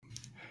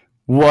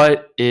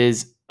What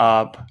is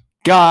up,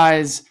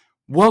 guys?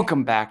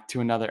 Welcome back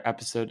to another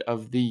episode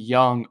of the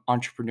Young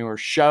Entrepreneur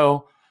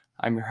Show.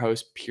 I'm your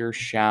host, Pierre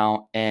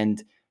Shao,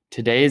 and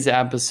today's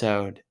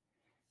episode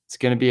is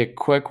going to be a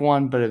quick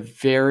one, but a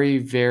very,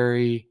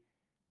 very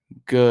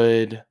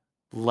good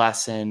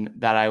lesson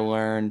that I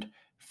learned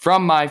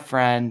from my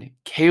friend,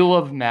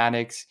 Caleb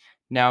Maddox.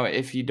 Now,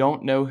 if you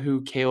don't know who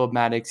Caleb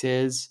Maddox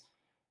is,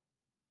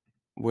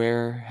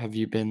 where have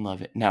you been,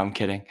 love it? No, I'm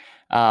kidding.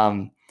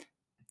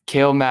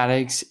 Caleb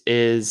Maddox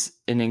is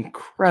an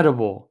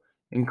incredible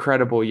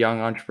young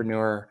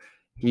entrepreneur.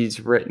 He's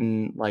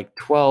written like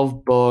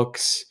 12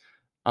 books.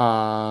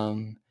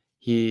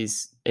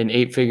 He's an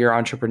 8-figure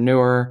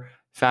entrepreneur,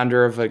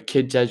 founder of a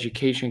kids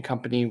education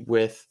company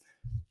with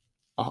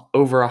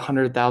over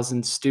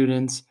 100,000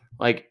 students.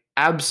 Like,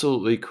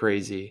 absolutely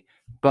crazy.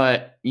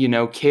 But,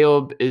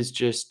 Caleb is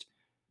just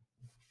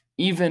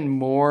even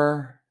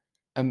more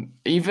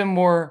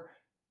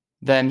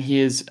than he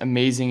is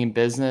amazing in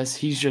business.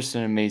 He's just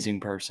an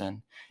amazing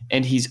person,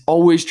 and he's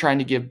always trying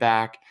to give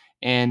back.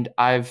 And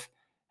I've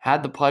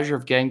had the pleasure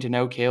of getting to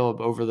know Caleb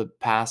over the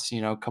past,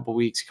 couple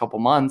weeks, couple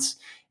months.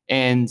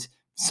 And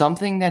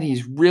something that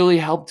he's really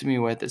helped me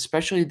with,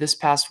 especially this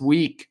past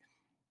week,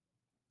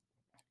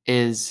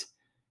 is,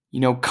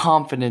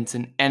 confidence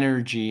and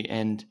energy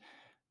and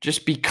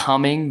just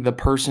becoming the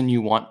person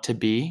you want to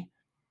be.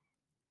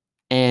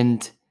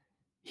 And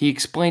he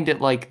explained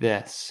it like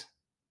this.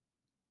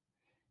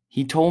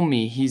 He told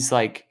me, he's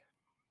like,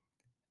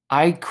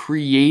 I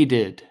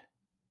created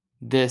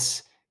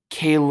this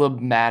Caleb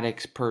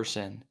Maddox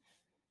person.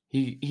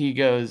 He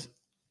goes,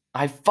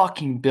 I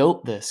fucking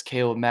built this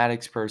Caleb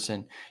Maddox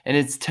person. And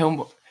it's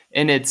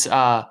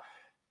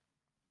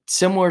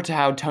similar to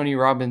how Tony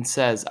Robbins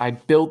says, I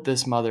built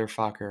this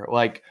motherfucker.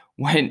 Like,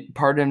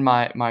 pardon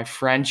my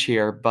French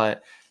here,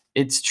 but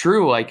it's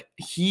true. Like,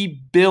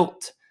 he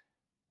built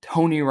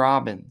Tony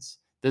Robbins,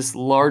 this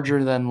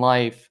larger than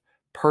life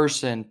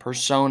person,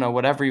 persona,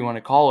 whatever you want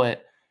to call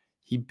it.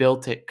 He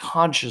built it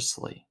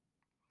consciously.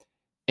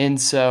 And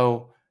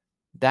so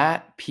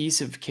that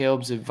piece of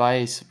Caleb's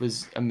advice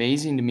was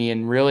amazing to me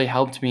and really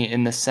helped me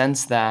in the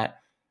sense that,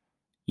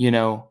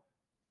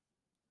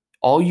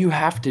 all you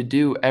have to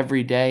do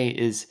every day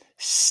is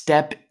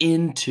step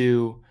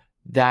into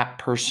that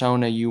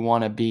persona you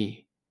want to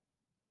be.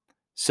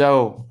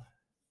 So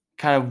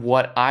kind of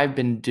what I've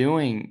been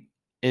doing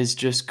is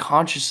just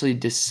consciously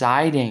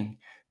deciding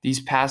these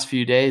past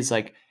few days,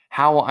 like,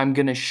 how I'm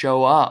going to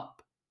show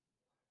up,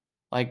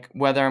 like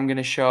whether I'm going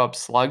to show up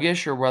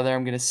sluggish or whether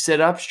I'm going to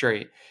sit up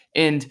straight.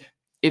 And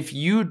if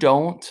you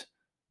don't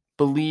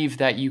believe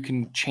that you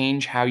can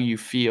change how you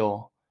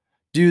feel,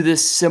 do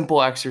this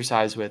simple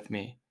exercise with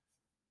me.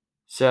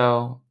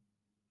 So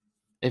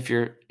if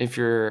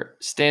you're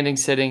standing,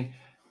 sitting,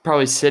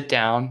 probably sit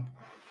down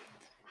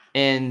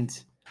and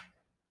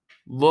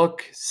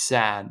look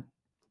sad,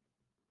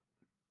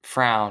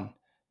 frown,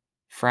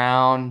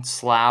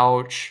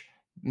 slouch,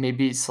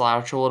 maybe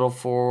slouch a little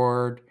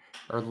forward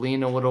or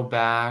lean a little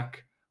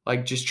back.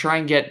 Like, just try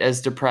and get as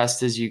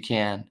depressed as you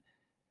can.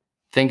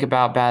 Think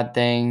about bad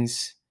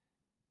things,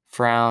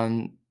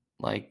 frown.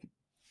 Like,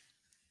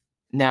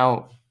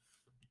 now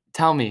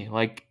tell me,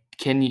 like,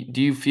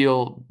 do you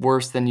feel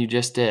worse than you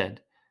just did?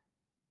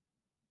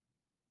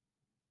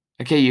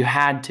 Okay, you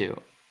had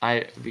to.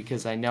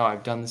 Because I know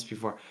I've done this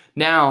before.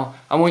 Now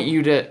I want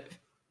you to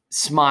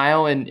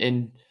smile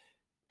and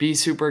be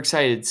super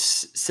excited.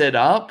 Sit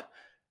up,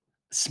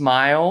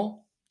 smile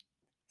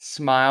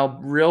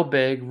real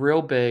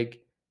big,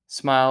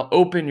 smile,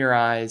 open your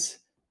eyes,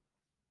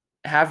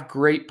 have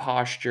great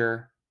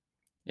posture,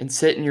 and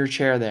sit in your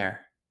chair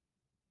there.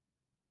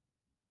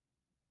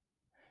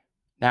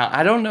 Now,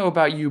 I don't know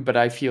about you, but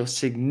I feel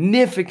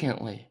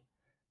significantly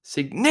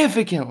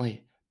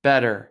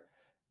better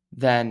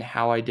than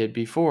how I did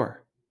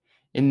before.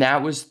 And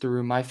that was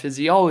through my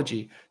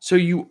physiology. So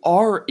you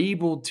are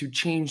able to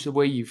change the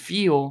way you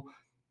feel.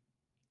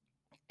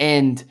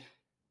 And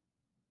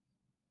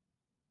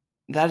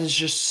that is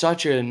just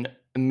such an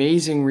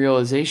amazing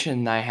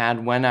realization I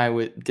had when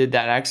I did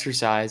that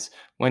exercise,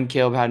 when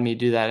Caleb had me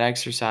do that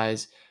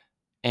exercise.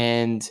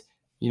 And,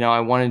 I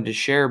wanted to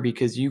share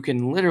because you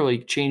can literally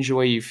change the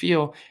way you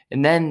feel.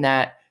 And then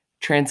that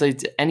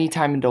translates any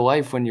time into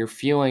life when you're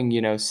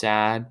feeling,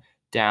 sad,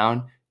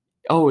 down.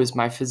 Oh, is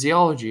my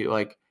physiology,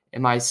 like,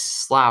 am I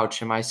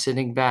slouch? Am I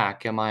sitting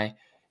back? And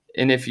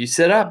if you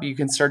sit up, you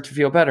can start to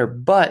feel better.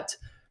 But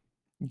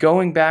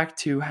going back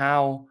to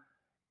how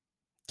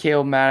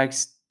Caleb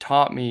Maddox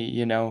taught me,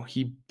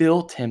 he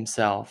built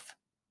himself,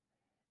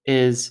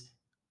 is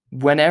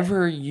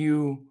whenever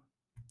you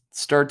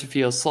start to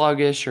feel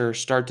sluggish or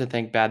start to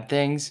think bad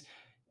things,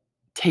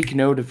 take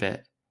note of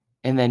it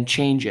and then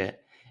change it.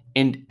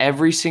 And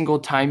every single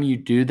time you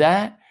do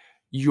that,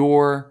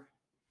 you're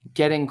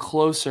getting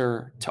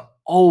closer to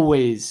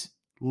always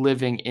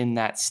living in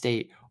that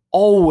state,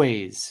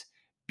 always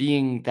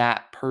being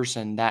that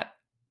person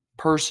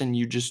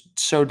you just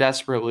so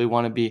desperately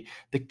want to be,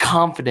 the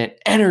confident,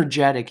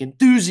 energetic,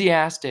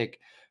 enthusiastic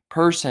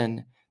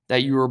person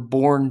that you were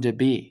born to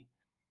be.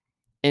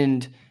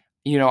 And,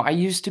 I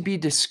used to be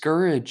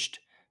discouraged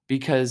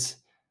because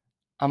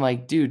I'm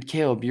like, dude,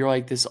 Caleb, you're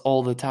like this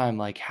all the time.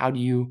 Like, how do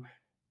you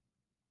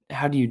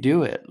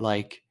do it?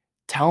 Like,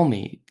 tell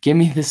me, give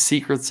me the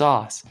secret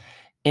sauce.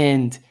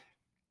 And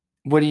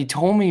what he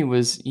told me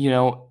was,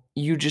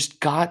 you just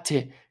got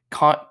to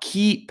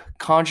keep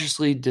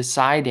consciously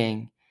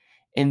deciding,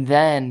 and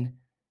then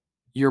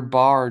your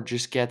bar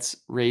just gets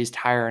raised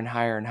higher and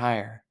higher and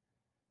higher.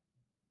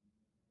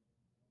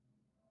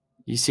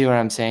 You see what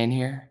I'm saying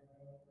here?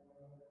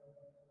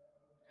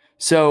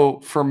 So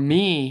for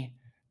me,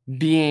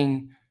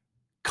 being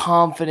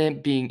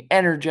confident, being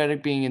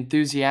energetic, being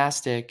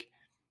enthusiastic,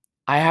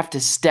 I have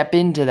to step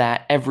into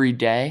that every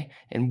day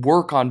and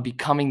work on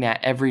becoming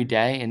that every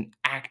day and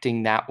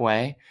acting that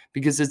way,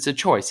 because it's a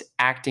choice,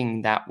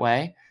 acting that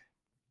way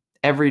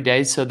every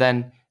day. So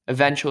then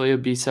eventually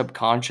it'll be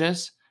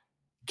subconscious.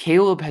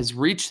 Caleb has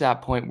reached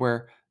that point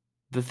where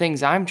the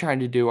things I'm trying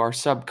to do are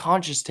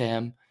subconscious to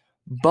him,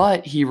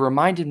 but he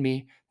reminded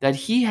me that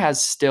he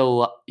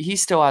still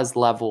has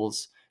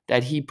levels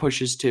that he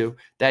pushes to,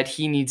 that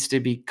he needs to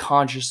be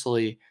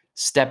consciously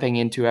stepping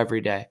into every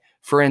day.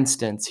 For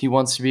instance, he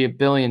wants to be a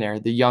billionaire,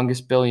 the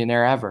youngest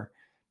billionaire ever.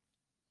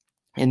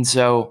 And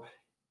so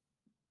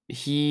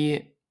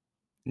he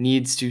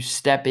needs to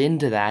step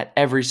into that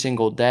every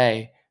single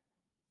day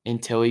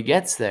until he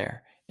gets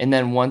there. And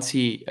then once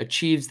he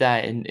achieves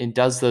that and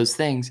does those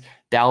things,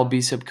 that'll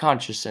be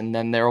subconscious. And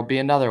then there will be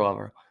another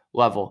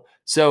level.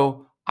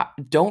 So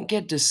don't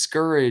get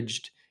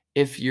discouraged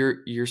if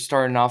you're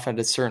starting off at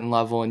a certain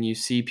level and you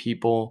see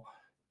people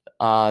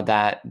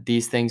that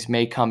these things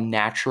may come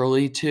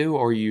naturally to,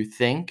 or you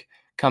think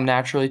come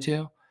naturally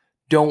to.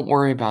 Don't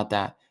worry about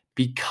that,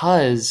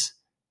 because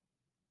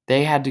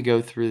they had to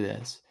go through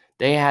this.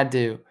 They had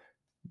to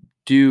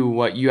do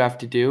what you have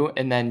to do,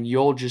 and then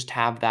you'll just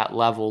have that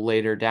level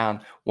later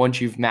down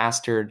once you've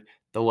mastered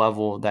the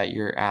level that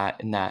you're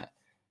at and that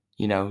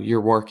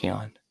you're working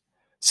on.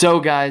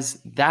 So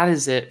guys, that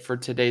is it for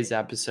today's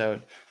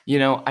episode.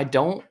 I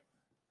don't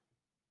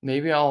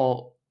maybe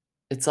I'll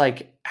it's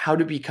like how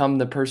to become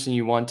the person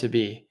you want to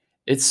be.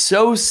 It's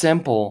so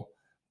simple,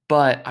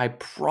 but I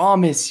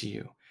promise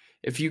you,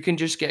 if you can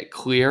just get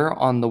clear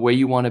on the way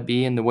you want to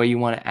be and the way you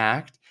want to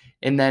act,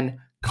 and then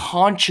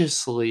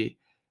consciously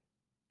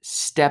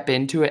step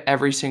into it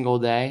every single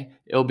day,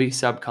 it'll be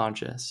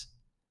subconscious.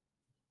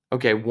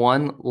 Okay,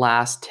 one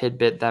last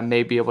tidbit that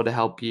may be able to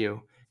help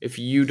you. If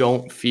you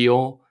don't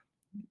feel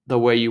the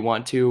way you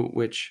want to,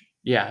 which,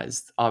 yeah,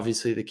 is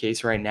obviously the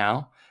case right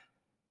now,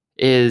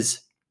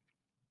 is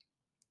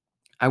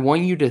I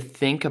want you to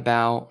think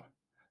about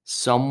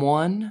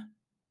someone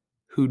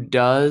who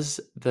does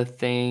the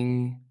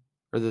thing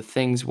or the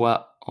things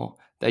well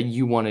that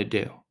you want to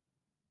do.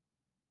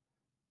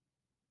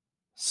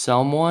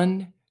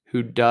 Someone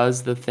who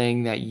does the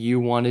thing that you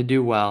want to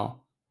do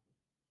well.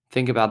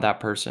 Think about that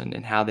person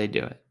and how they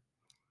do it.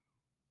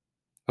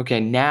 Okay,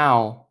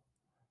 now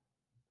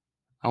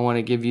I want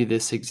to give you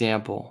this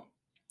example.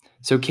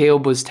 So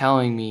Caleb was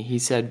telling me, he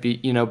said,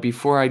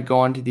 before I'd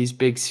go on to these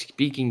big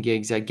speaking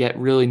gigs, I'd get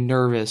really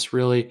nervous,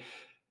 really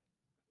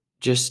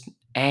just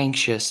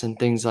anxious and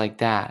things like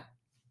that.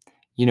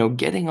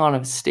 Getting on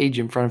a stage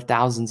in front of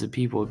thousands of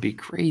people would be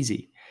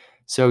crazy.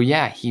 So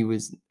yeah,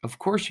 of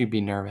course you'd be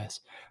nervous.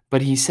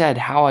 But he said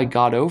how I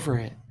got over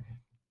it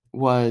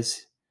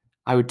was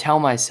I would tell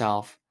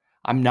myself,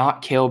 I'm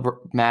not Caleb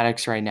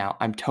Maddox right now.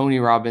 I'm Tony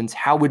Robbins.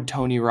 How would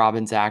Tony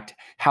Robbins act?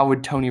 How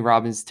would Tony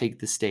Robbins take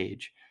the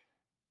stage?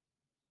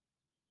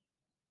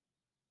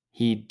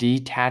 He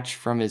detached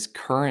from his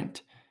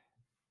current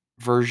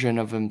version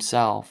of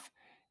himself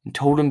and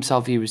told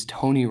himself he was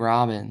Tony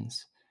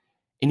Robbins.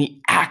 And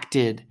he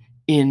acted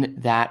in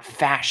that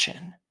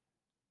fashion.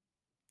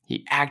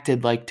 He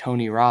acted like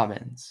Tony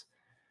Robbins.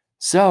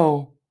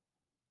 So,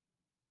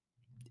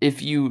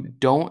 if you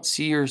don't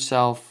see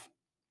yourself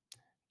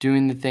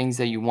doing the things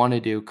that you want to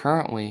do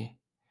currently,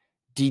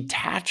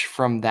 detach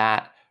from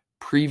that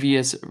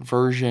previous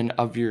version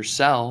of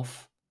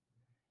yourself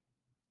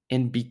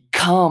and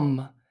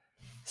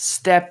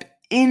step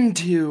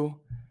into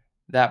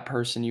that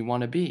person you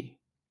want to be.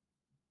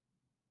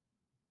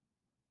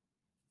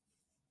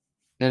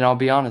 And I'll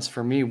be honest,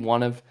 for me,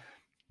 one of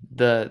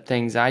the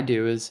things I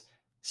do is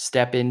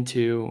step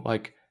into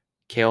like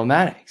Caleb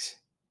Maddox.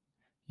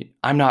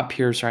 I'm not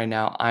Pierce right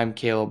now. I'm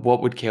Caleb.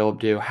 What would Caleb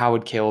do? How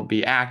would Caleb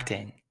be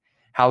acting?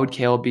 How would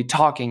Caleb be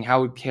talking?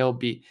 How would Caleb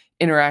be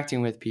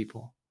interacting with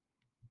people?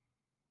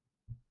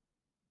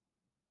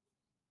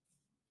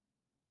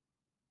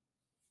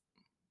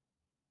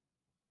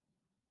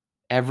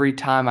 Every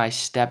time I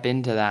step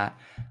into that,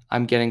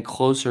 I'm getting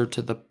closer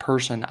to the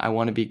person I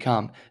want to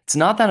become. It's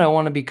not that I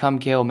want to become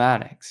Caleb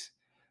Maddox,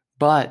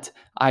 but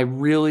I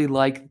really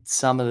like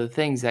some of the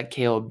things that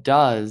Caleb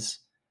does,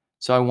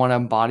 so I want to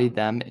embody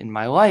them in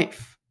my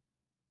life.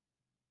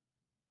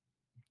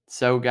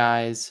 So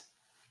guys,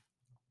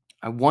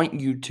 I want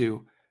you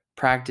to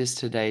practice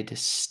today to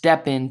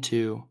step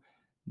into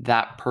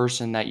that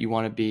person that you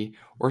want to be,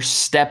 or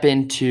step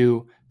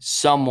into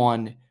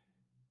someone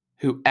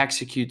who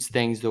executes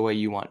things the way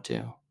you want to.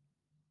 All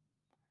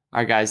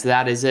right, guys,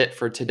 that is it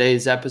for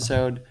today's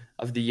episode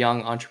of the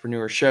Young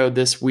Entrepreneur Show.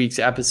 This week's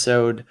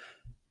episode,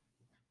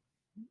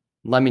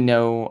 let me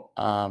know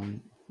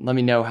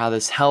how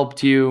this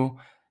helped you.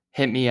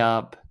 Hit me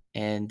up,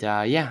 and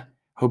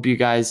hope you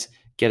guys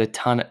got a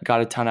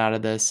ton out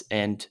of this,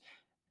 and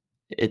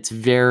it's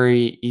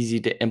very easy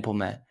to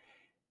implement.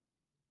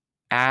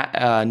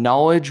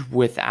 Knowledge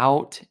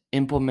without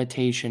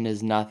implementation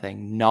is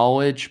nothing.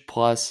 Knowledge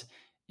plus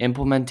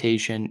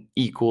implementation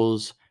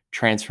equals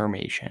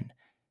transformation.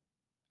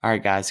 All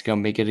right, guys, go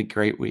make it a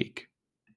great week.